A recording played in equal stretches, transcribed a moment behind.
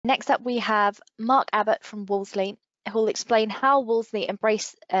Next up, we have Mark Abbott from Wolseley, who will explain how Wolseley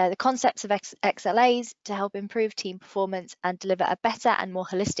embrace the concepts of XLAs to help improve team performance and deliver a better and more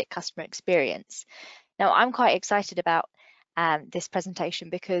holistic customer experience. Now, I'm quite excited about this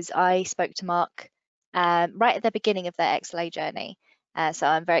presentation because I spoke to Mark right at the beginning of their XLA journey. So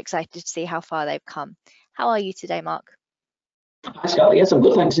I'm very excited to see how far they've come. How are you today, Mark? Hi, Scott. Yes, I'm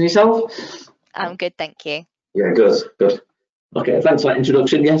good. Thanks. And yourself? I'm good, thank you. Yeah, good. Okay, thanks for that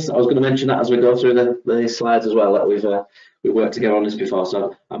introduction. Yes, I was going to mention that as we go through the slides as well, that we've worked together on this before.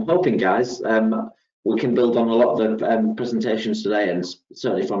 So I'm hoping, guys, we can build on a lot of the presentations today, and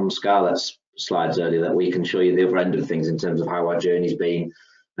certainly from Scarlett's slides earlier, that we can show you the other end of things in terms of how our journey's been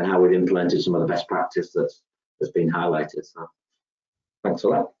and how we've implemented some of the best practice that's been highlighted. So thanks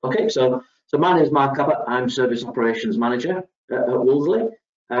for that. Okay, so my name is Mark Abbott. I'm Service Operations Manager at Wolseley.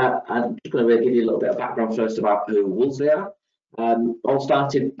 I'm just going to give you a little bit of background first about who Wolseley are. All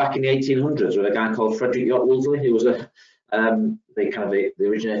started back in the 1800s with a guy called Frederick York Wolseley, who was the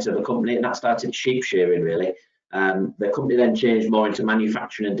originator of the company, and that started sheep shearing really. The company then changed more into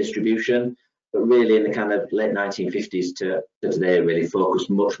manufacturing and distribution, but really in the kind of late 1950s to today really focused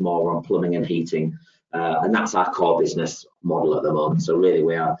much more on plumbing and heating, and that's our core business model at the moment. So really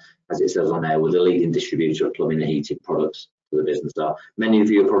we are, as it says on there, we're the leading distributor of plumbing and heating products to the business. So many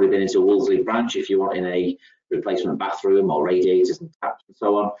of you have probably been into a Wolseley branch if you want in a replacement bathroom or radiators and taps and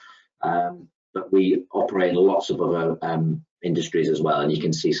so on, but we operate in lots of other industries as well, and you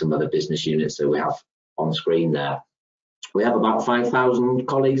can see some of the business units that we have on screen there. We have about 5,000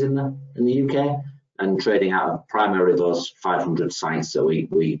 colleagues in the UK, and trading out of primarily those 500 sites that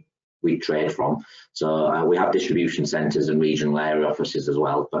we trade from. So we have distribution centres and regional area offices as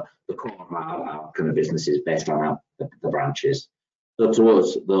well, but the core of our kind of business is based on the branches. So to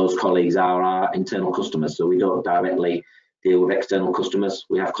us, those colleagues are our internal customers, so we don't directly deal with external customers.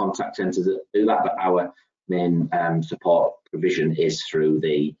 We have contact centres that do that, but our main support provision is through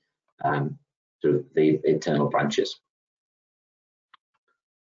the internal branches.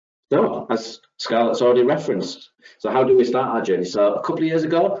 So, as Scarlett's already referenced, so how do we start our journey? So a couple of years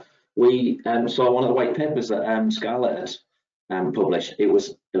ago, we saw one of the white papers that Scarlett had published. It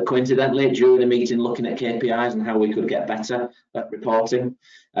was coincidentally during a meeting looking at KPIs and how we could get better at reporting.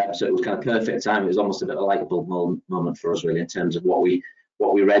 So it was kind of perfect time. It was almost a bit of a light bulb moment for us really in terms of what we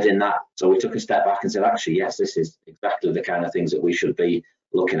read in that. So we took a step back and said, actually, yes, this is exactly the kind of things that we should be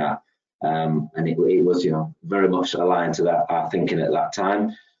looking at. And it was, very much aligned to that our thinking at that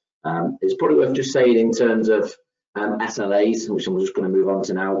time. It's probably worth just saying in terms of SLAs, which I'm just going to move on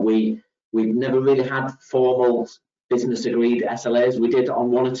to now. We've never really had formal business agreed SLAs. We did on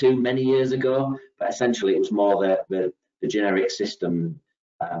one or two many years ago, but essentially it was more the generic system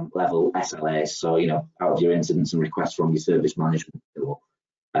level SLAs. So out of your incidents and requests from your service management tool.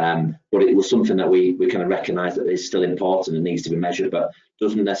 But it was something that we kind of recognise that is still important and needs to be measured, but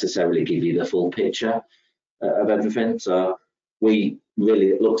doesn't necessarily give you the full picture of everything. So we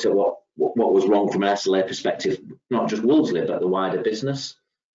really looked at what was wrong from an SLA perspective, not just Wolseley, but the wider business.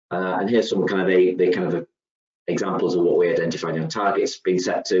 And here's some kind of the examples of what we identified. Targets being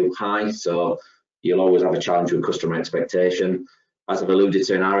set too high, so you'll always have a challenge with customer expectation. As I've alluded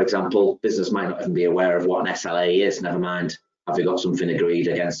to in our example, business might not even be aware of what an SLA is, never mind have we got something agreed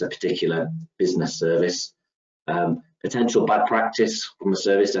against a particular business service. Potential bad practice from a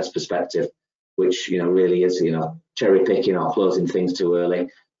service desk perspective, which really is cherry picking or closing things too early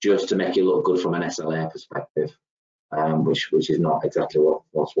just to make it look good from an SLA perspective, which is not exactly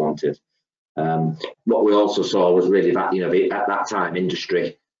what's wanted. What we also saw was really that at that time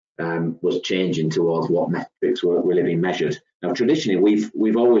industry was changing towards what metrics were really being measured. Now traditionally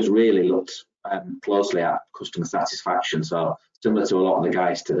we've always really looked closely at customer satisfaction, so similar to a lot of the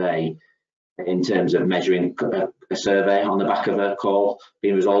guys today in terms of measuring a survey on the back of a call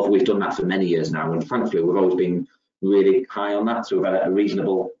being resolved. We've done that for many years now, and thankfully we've always been really high on that, so we've had a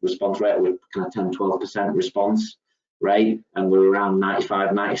reasonable response rate with kind of 10-12% response rate, and we're around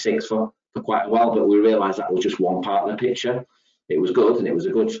 95-96 for quite a while, but we realised that was just one part of the picture. It was good and it was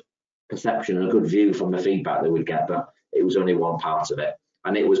a good perception and a good view from the feedback that we'd get, but it was only one part of it,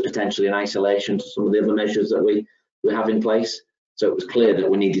 and it was potentially in isolation to some of the other measures that we have in place. So it was clear that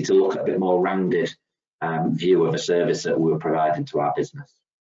we needed to look at a bit more rounded view of a service that we were providing to our business.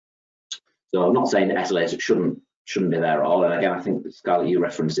 So I'm not saying that SLAs shouldn't be there at all, and again I think Scarlett, you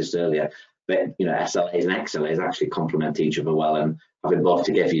referenced this earlier, but SLAs and XLAs actually complement each other well, and having both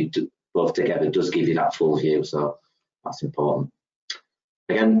together does give you that full view, so that's important.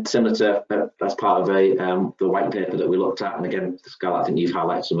 Again, similar to as part of the white paper that we looked at, and again, Scarlett, I think you've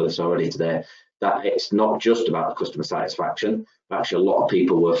highlighted some of this already today, that it's not just about the customer satisfaction, Actually, a lot of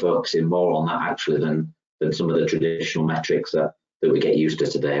people were focusing more on that actually than some of the traditional metrics that we get used to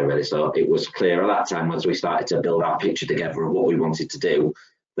today, really. So it was clear at that time, as we started to build our picture together of what we wanted to do,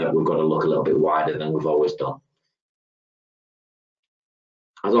 that we've got to look a little bit wider than we've always done.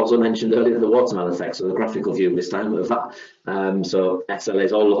 As also mentioned earlier, the watermelon effect, so the graphical view this time of that. So XLA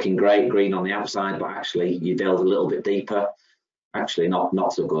is all looking great, green on the outside, but actually you delve a little bit deeper, actually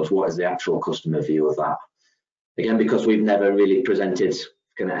not so good. What is the actual customer view of that? Again, because we've never really presented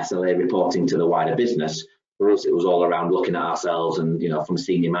kind of SLA reporting to the wider business, for us it was all around looking at ourselves and, you know, from a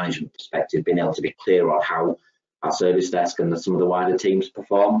senior management perspective, being able to be clear on how our service desk and some of the wider teams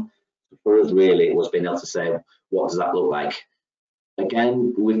perform. For us, really, it was being able to say, what does that look like?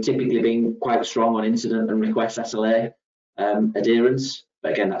 Again, we've typically been quite strong on incident and request SLA adherence.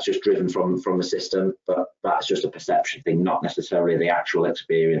 But again, that's just driven from the system, but that's just a perception thing, not necessarily the actual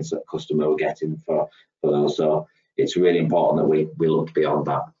experience that the customer were getting for those. So it's really important that we look beyond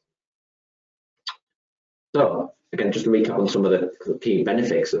that. So again, just to recap on some of the key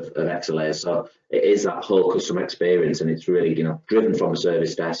benefits of XLAs. So it is that whole customer experience, and it's really, you know, driven from a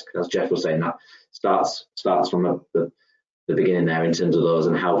service desk. As Jeff was saying, that starts from the beginning there in terms of those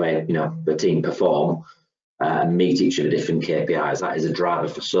and how they, you know, the team perform and meet each of the different KPIs. That is a driver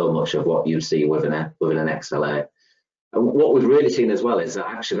for so much of what you see within an XLA. And what we've really seen as well is that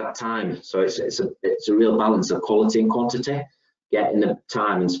actually that time, so it's a real balance of quality and quantity, getting the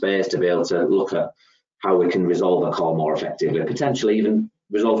time and space to be able to look at how we can resolve a call more effectively, potentially even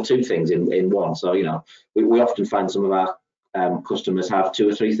resolve two things in one. So, you know, we often find some of our customers have 2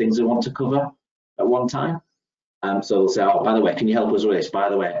 or 3 things they want to cover at one time. So they'll say, oh, by the way, can you help us with this? By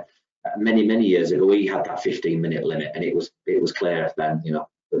the way, many years ago, we had that 15-minute limit, and it was clear then, you know,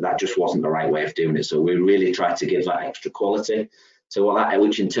 that just wasn't the right way of doing it. So we really tried to give that extra quality to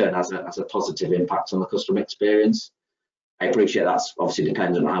which in turn has a positive impact on the customer experience. I appreciate that's obviously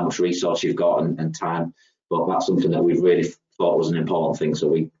dependent on how much resource you've got and time, but that's something that we've really thought was an important thing. So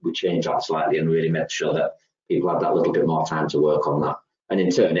we changed that slightly and really made sure that people had that little bit more time to work on that. And in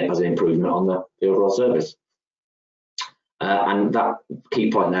turn, it has an improvement on the overall service. And that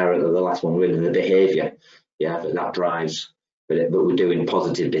key point there, the last one, really the behaviour, yeah, that drives, but we're doing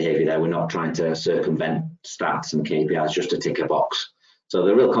positive behaviour there. We're not trying to circumvent stats and KPIs just to tick a box. So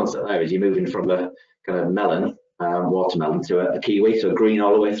the real concept there is you're moving from a kind of melon, watermelon, to a kiwi, so green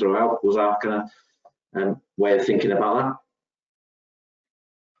all the way throughout was our kind of way of thinking about that.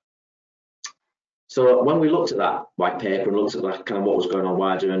 So when we looked at that white paper and looked at that kind of what was going on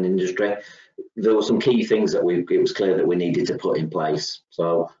wider in the industry, there were some key things that it was clear that we needed to put in place.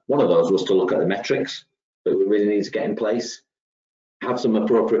 So one of those was to look at the metrics that we really need to get in place, have some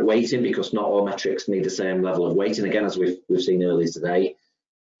appropriate weighting, because not all metrics need the same level of weighting, again, as we've seen earlier today.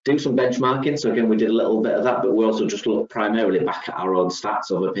 Do some benchmarking. So again, we did a little bit of that, but we also just looked primarily back at our own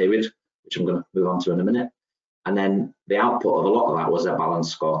stats over a period, which I'm going to move on to in a minute. And then the output of a lot of that was a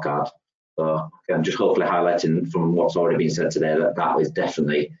balanced scorecard. So again, just hopefully highlighting from what's already been said today that is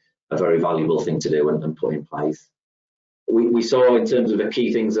definitely a very valuable thing to do and put in place. We saw in terms of the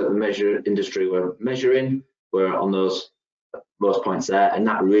key things that the measure industry were measuring were on those points there, and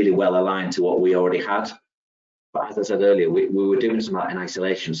that really well aligned to what we already had. But as I said earlier, we were doing some of that in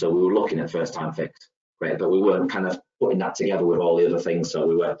isolation, so we were looking at first time fix, right? But we weren't kind of putting that together with all the other things, so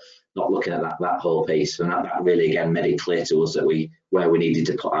we were not looking at that whole piece, and that really again made it clear to us that where we needed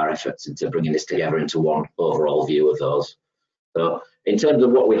to put our efforts into bringing this together into one overall view of those. So in terms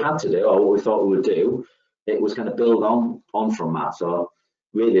of what we had to do, or what we thought we would do, it was kind of build on from that. So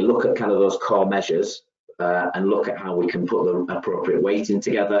really look at kind of those core measures and look at how we can put the appropriate weighting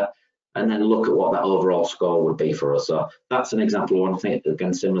together, and then look at what that overall score would be for us. So that's an example of one, I think,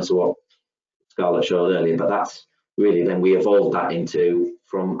 again, similar to what Scarlett showed earlier, but that's really then we evolved that into,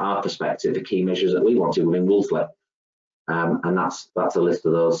 from our perspective, the key measures that we wanted within Wolseley. And that's a list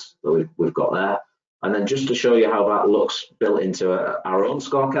of those that we've got there. And then just to show you how that looks built into our own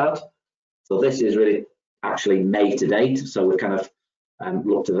scorecard. So this is really actually May to date. So we've kind of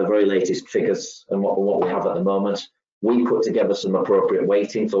looked at the very latest figures and what we have at the moment. We put together some appropriate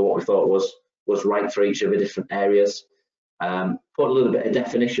weighting for what we thought was right for each of the different areas. Put a little bit of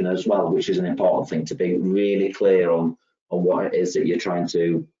definition as well, which is an important thing, to be really clear on what it is that you're trying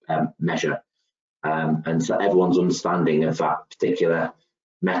to measure. And so everyone's understanding of that particular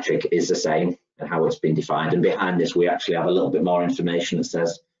metric is the same and how it's been defined. And behind this, we actually have a little bit more information that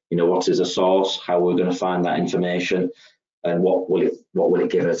says, you know, what is a source, how we're going to find that information, and what will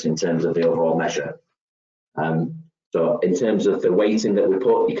it give us in terms of the overall measure. So in terms of the weighting that we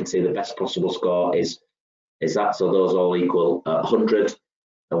put, you can see the best possible score is that. So those all equal 100.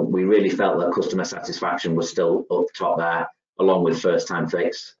 And we really felt that customer satisfaction was still up top there, along with first time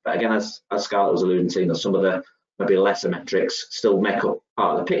fix. But again, as Scarlett was alluding to, some of the maybe lesser metrics still make up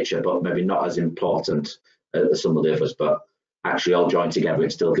part of the picture, but maybe not as important as some of the others. But actually all joined together,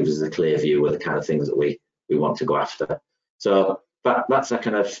 it still gives us a clear view of the kind of things that we want to go after. So that's the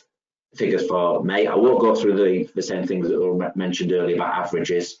kind of figures for May. I won't go through the same things that were mentioned earlier about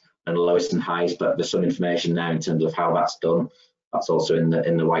averages and lowest and highest, but there's some information now in terms of how that's done. That's also in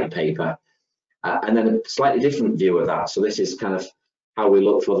the white paper. And then a slightly different view of that. So this is kind of how we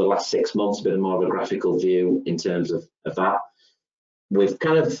look for the last 6 months, a bit more of a graphical view in terms of that. With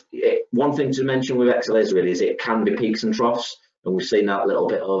kind of one thing to mention with XLAs really is it can be peaks and troughs, and we've seen that a little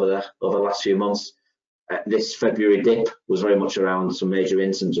bit over the last few months. This February dip was very much around some major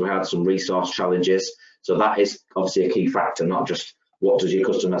incidents. We had some resource challenges, so that is obviously a key factor, not just what does your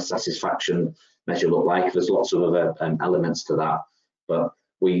customer satisfaction measure look like. There's lots of other elements to that, but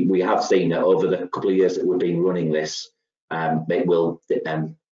we have seen that over the couple of years that we've been running this, it will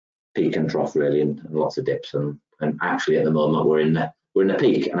peak and trough really, and lots of dips, and actually at the moment we're in a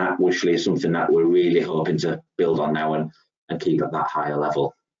peak, and that actually is something that we're really hoping to build on now and keep at that higher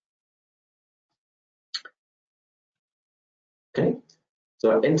level. Okay,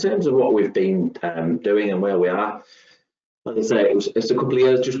 so in terms of what we've been doing and where we are, like I say, it's a couple of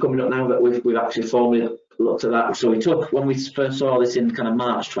years just coming up now that we've actually formally looked at that. So we took, when we first saw this in kind of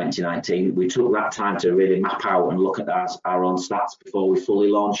March 2019, we took that time to really map out and look at our own stats before we fully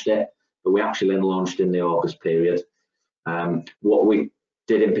launched it, but we actually then launched in the August period. What we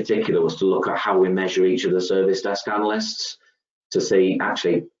did in particular was to look at how we measure each of the service desk analysts to see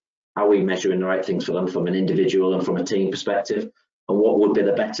actually how we measuring the right things for them from an individual and from a team perspective, and what would be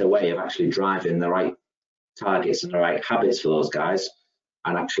the better way of actually driving the right targets and the right habits for those guys,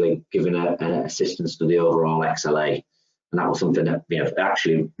 and actually giving an assistance to the overall XLA. And that was something that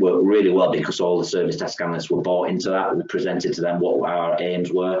actually worked really well, because all the service desk analysts were bought into that. We presented to them what our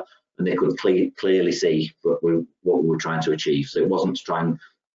aims were, and they could clearly see what we were trying to achieve. So it wasn't to try and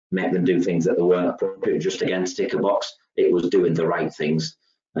make them do things that they weren't appropriate just again to tick a box. It was doing the right things,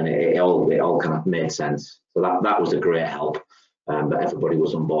 and it all kind of made sense. So that was a great help, that everybody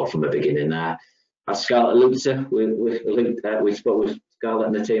was on board from the beginning there. As Scarlett alluded to, we spoke with Scarlett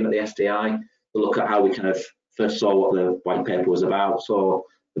and the team at the SDI to look at how we kind of first saw what the white paper was about, saw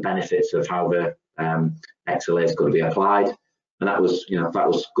the benefits of how the XLAs could be applied, and that was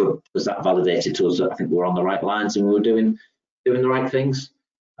good, because that validated to us that I think we were on the right lines and we were doing the right things.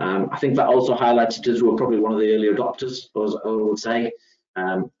 I think that also highlighted us, we were probably one of the early adopters, I would say.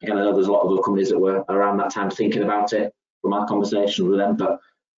 Again, I know there's a lot of other companies that were around that time thinking about it from our conversations with them, but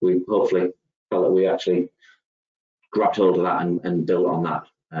we hopefully felt that we actually grabbed hold of that and built on that,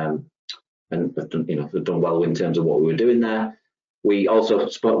 and have done well in terms of what we were doing there. We also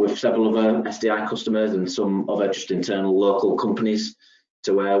spoke with several other SDI customers and some other just internal local companies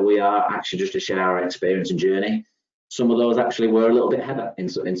to where we are actually just to share our experience and journey. Some of those actually were a little bit ahead in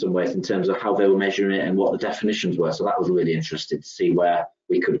some ways in terms of how they were measuring it and what the definitions were. So that was really interesting to see where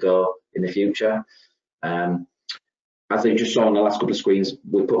we could go in the future. As you just saw on the last couple of screens,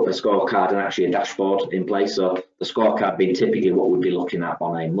 we put a scorecard and actually a dashboard in place. So the scorecard being typically what we'd be looking at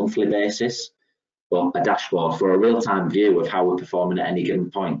on a monthly basis, but a dashboard for a real-time view of how we're performing at any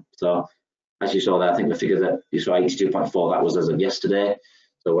given point. So as you saw there, I think the figure that you saw, 82.4, that was as of yesterday.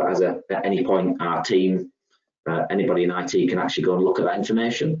 So at any point, our team, anybody in IT can actually go and look at that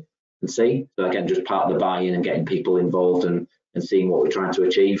information and see. So again, just part of the buy-in and getting people involved and seeing what we're trying to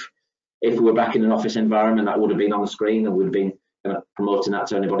achieve. If we were back in an office environment, that would have been on the screen and we'd have been kind of promoting that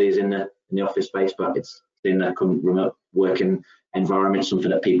to anybody who's in the office space, but it's in the remote working environment,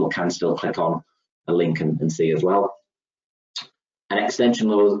 something that people can still click on a link and see as well. An extension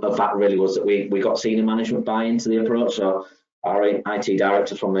of that really was that we got senior management buy-in to the approach. So our IT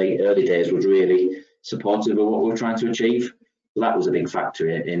director from the early days was really supportive of what we were trying to achieve. So that was a big factor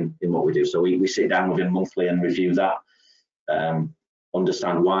in what we do. So we sit down with him monthly and review that,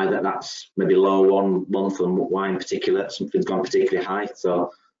 understand why that's maybe low one month and why in particular something's gone particularly high.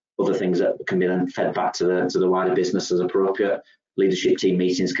 So other things that can be then fed back to the wider business as appropriate. Leadership team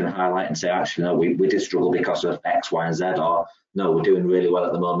meetings can highlight and say, actually, no, we did struggle because of X, Y, and Z, or no, we're doing really well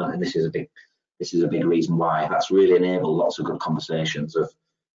at the moment, and this is a big reason why. That's really enabled lots of good conversations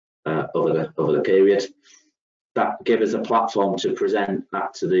over the period. That gave us a platform to present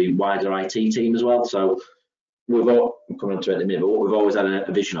that to the wider IT team as well. So I'm coming to it in a minute, but what we've always had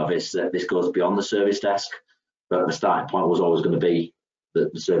a vision of is that this goes beyond the service desk, but the starting point was always going to be the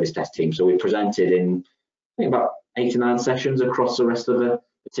service desk team. So we presented in, I think, about 89 sessions across the rest of the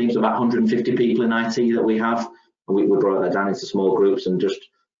teams, about 150 people in IT that we have. And we brought that down into small groups and just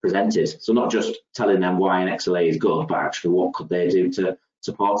presented. So not just telling them why an XLA is good, but actually what could they do to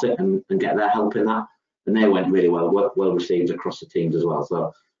support it and get their help in that. And they went really well received across the teams as well.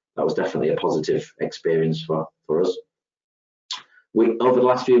 So that was definitely a positive experience for us. Over the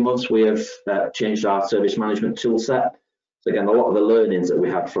last few months, we have changed our service management tool set. So again, a lot of the learnings that we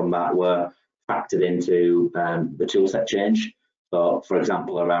had from that were factored into the tool set change. So for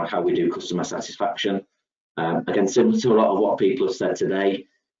example, around how we do customer satisfaction. Again, similar to a lot of what people have said today,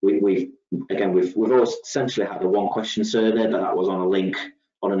 we've always essentially had a one question survey, but that was on a link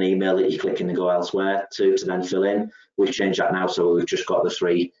on an email that you click in and go elsewhere to then fill in. We've changed that now, so we've just got the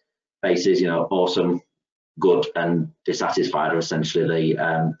three bases, awesome, good and dissatisfied are essentially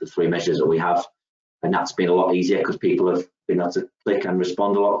the three measures that we have. And that's been a lot easier because people have been able to click and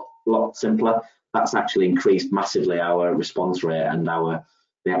respond a lot simpler. That's actually increased massively our response rate and the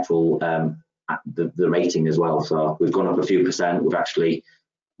actual the rating as well. So we've gone up a few percent. We've actually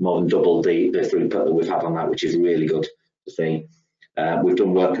more than doubled the throughput that we've had on that, which is really good to see. We've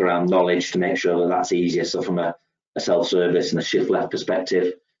done work around knowledge to make sure that that's easier. So from a self-service and a shift left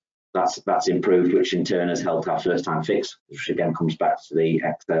perspective, that's improved, which in turn has helped our first time fix, which again comes back to the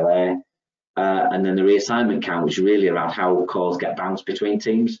XLA. And then the reassignment count, which is really around how calls get bounced between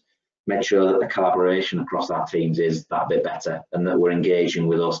teams. Make sure that the collaboration across our teams is that bit better and that we're engaging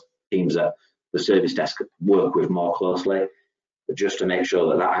with those teams that the service desk work with more closely, just to make sure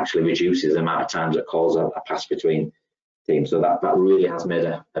that that actually reduces the amount of times that calls are passed between teams. So that really has made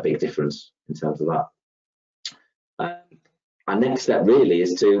a big difference in terms of that. Our next step really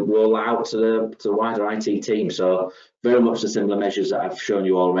is to roll out to the wider IT team. So very much the similar measures that I've shown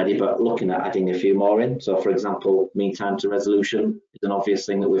you already, but looking at adding a few more in. So for example, mean time to resolution is an obvious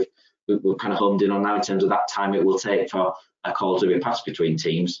thing that we've kind of honed in on now in terms of that time it will take for a call to be passed between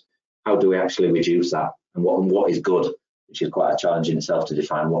teams. How do we actually reduce that, and what is good, which is quite a challenge in itself to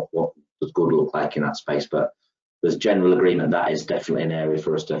define what does good look like in that space. But there's general agreement that is definitely an area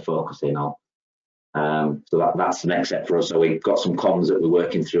for us to focus in on. So that's the next step for us. So we've got some comms that we're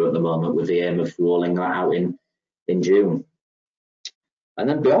working through at the moment with the aim of rolling that out in June. And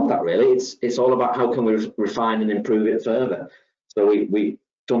then beyond that, really, it's all about how can we refine and improve it further. So we've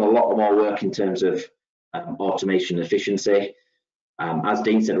done a lot more work in terms of automation efficiency. As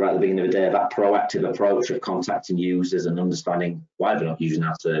Dean said right at the beginning of the day, that proactive approach of contacting users and understanding why they're not using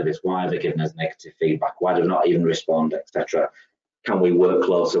our service, why they're giving us negative feedback, why they're not even respond, etc. Can we work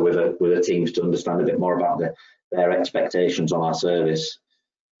closer with the teams to understand a bit more about their expectations on our service?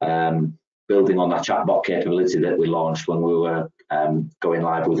 Building on that chatbot capability that we launched when we were going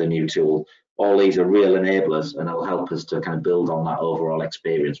live with a new tool. All these are real enablers, and it'll help us to kind of build on that overall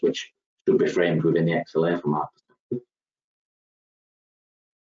experience, which should be framed within the XLA from our perspective.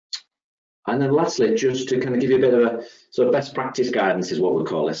 And then lastly, just to kind of give you a bit of a best practice guidance is what we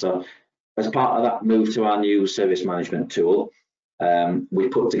call it. So as part of that move to our new service management tool, we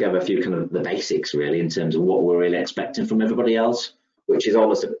put together a few kind of the basics really in terms of what we're really expecting from everybody else, which is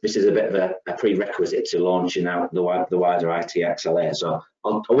almost this is a bit of a prerequisite to launching out the wider IT XLA. So I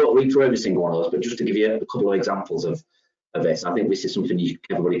won't read through every single one of those, but just to give you a couple of examples of this, I think this is something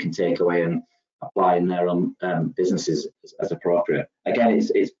everybody can take away and apply in their own businesses as appropriate. Again,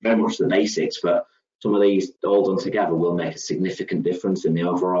 it's very much the basics, but some of these all done together will make a significant difference in the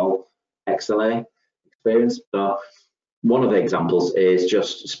overall XLA experience. So one of the examples is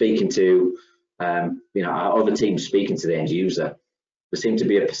just speaking to our other teams, speaking to the end user. There seems to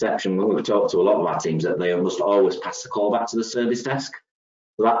be a perception when we've talked to a lot of our teams that they must always pass the call back to the service desk.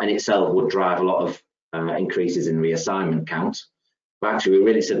 So that in itself would drive a lot of increases in reassignment count. But actually we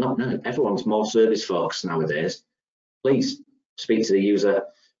really said, no, everyone's more service focused nowadays. Please speak to the user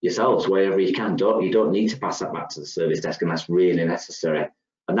yourselves wherever you can. You don't need to pass that back to the service desk unless really necessary.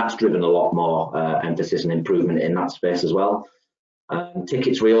 And that's driven a lot more emphasis and improvement in that space as well.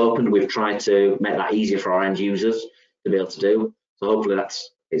 Tickets reopened, we've tried to make that easier for our end users to be able to do. So hopefully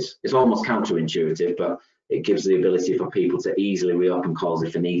it's almost counterintuitive, but it gives the ability for people to easily reopen calls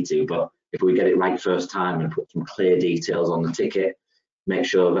if they need to. But if we get it right first time and put some clear details on the ticket, make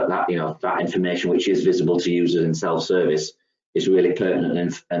sure that information which is visible to users in self-service is really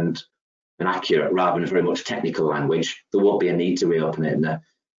pertinent and accurate rather than very much technical language, there won't be a need to reopen it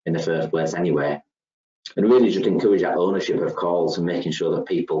in the first place anyway. And really just encourage that ownership of calls and making sure that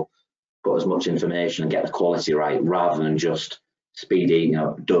people put as much information and get the quality right rather than just speedy,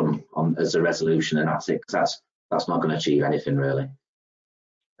 done as a resolution and that's it, because that's not going to achieve anything really.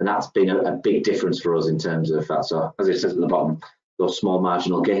 And that's been a big difference for us in terms of that. So as it says at the bottom, those small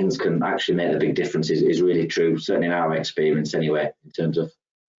marginal gains can actually make a big difference is really true, certainly in our experience anyway, in terms of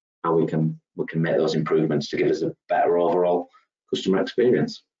how we can make those improvements to give us a better overall customer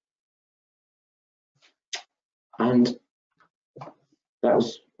experience. And that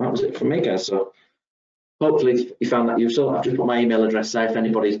was it from me, guys. So hopefully you found that useful. I've just put my email address there if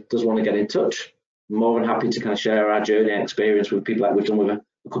anybody does want to get in touch. I'm more than happy to kind of share our journey and experience with people like we've done with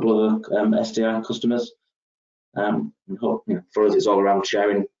a couple of SDR customers. And hope, for us, it's all around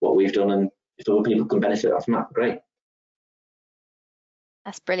sharing what we've done, and if other people can benefit from that, great.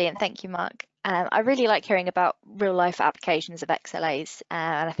 That's brilliant. Thank you, Mark. I really like hearing about real life applications of XLAs,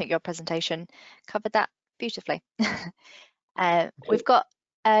 and I think your presentation covered that beautifully. We've got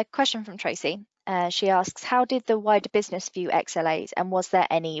a question from Tracy. She asks, how did the wider business view XLAs, and was there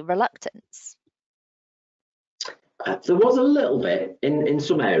any reluctance? There was a little bit in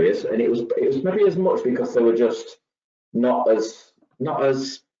some areas, and it was maybe as much because they were just not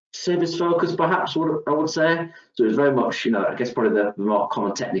as service focused, perhaps, I would say. So it was very much, I guess probably the more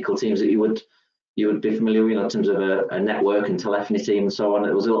common technical teams that you would be familiar with, in terms of a network and telephony team and so on.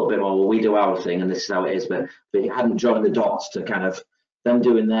 It was a little bit more, well, we do our thing and this is how it is, but they hadn't joined the dots to kind of them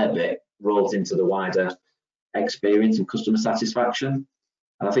doing their bit rolled into the wider experience and customer satisfaction.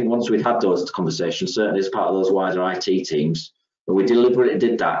 And I think once we'd had those conversations, certainly as part of those wider IT teams, but we deliberately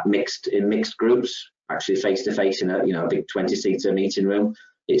did that in mixed groups, actually face to face in a big 20-seater meeting room.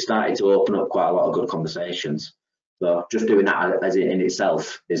 It started to open up quite a lot of good conversations. So just doing that as in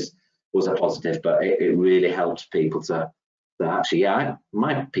itself was a positive, but it really helped people to actually,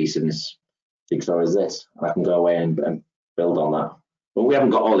 my piece in this jigsaw is this. I can go away and build on that. But we haven't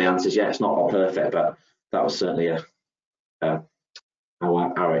got all the answers yet. It's not all perfect, but that was certainly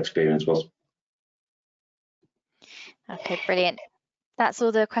our experience was. Okay, brilliant. That's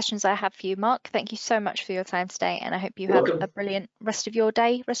all the questions I have for you, Mark. Thank you so much for your time today, and I hope you have a brilliant rest of your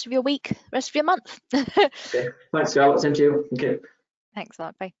day, rest of your week, rest of your month. Okay, thanks, Scarlett. Same to you. Okay. Thanks,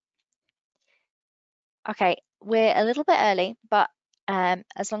 Mark. Bye. Okay, we're a little bit early, but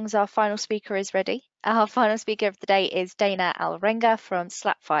as long as our final speaker is ready, our final speaker of the day is Dana Alvarenga from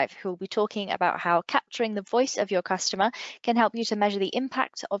Slap5, who will be talking about how capturing the voice of your customer can help you to measure the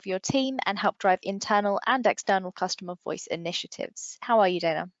impact of your team and help drive internal and external customer voice initiatives. How are you,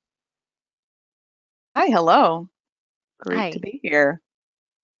 Dana? Hi, hello. Great Hi. to be here.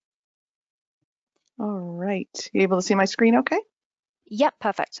 All right, you able to see my screen okay? Yep,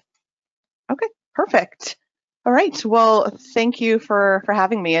 perfect. Okay, perfect. All right, well, thank you for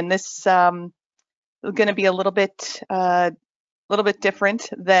having me. And this is going to be a little bit different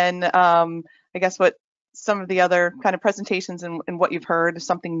than I guess what some of the other kind of presentations and what you've heard,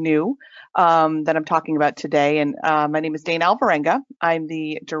 something new that I'm talking about today. And my name is Dana Alvarenga. I'm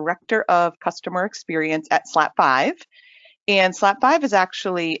the Director of Customer Experience at Slap5. And Slap5 is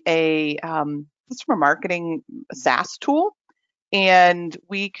actually a customer marketing SaaS tool. And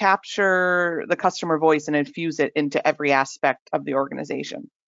we capture the customer voice and infuse it into every aspect of the organization.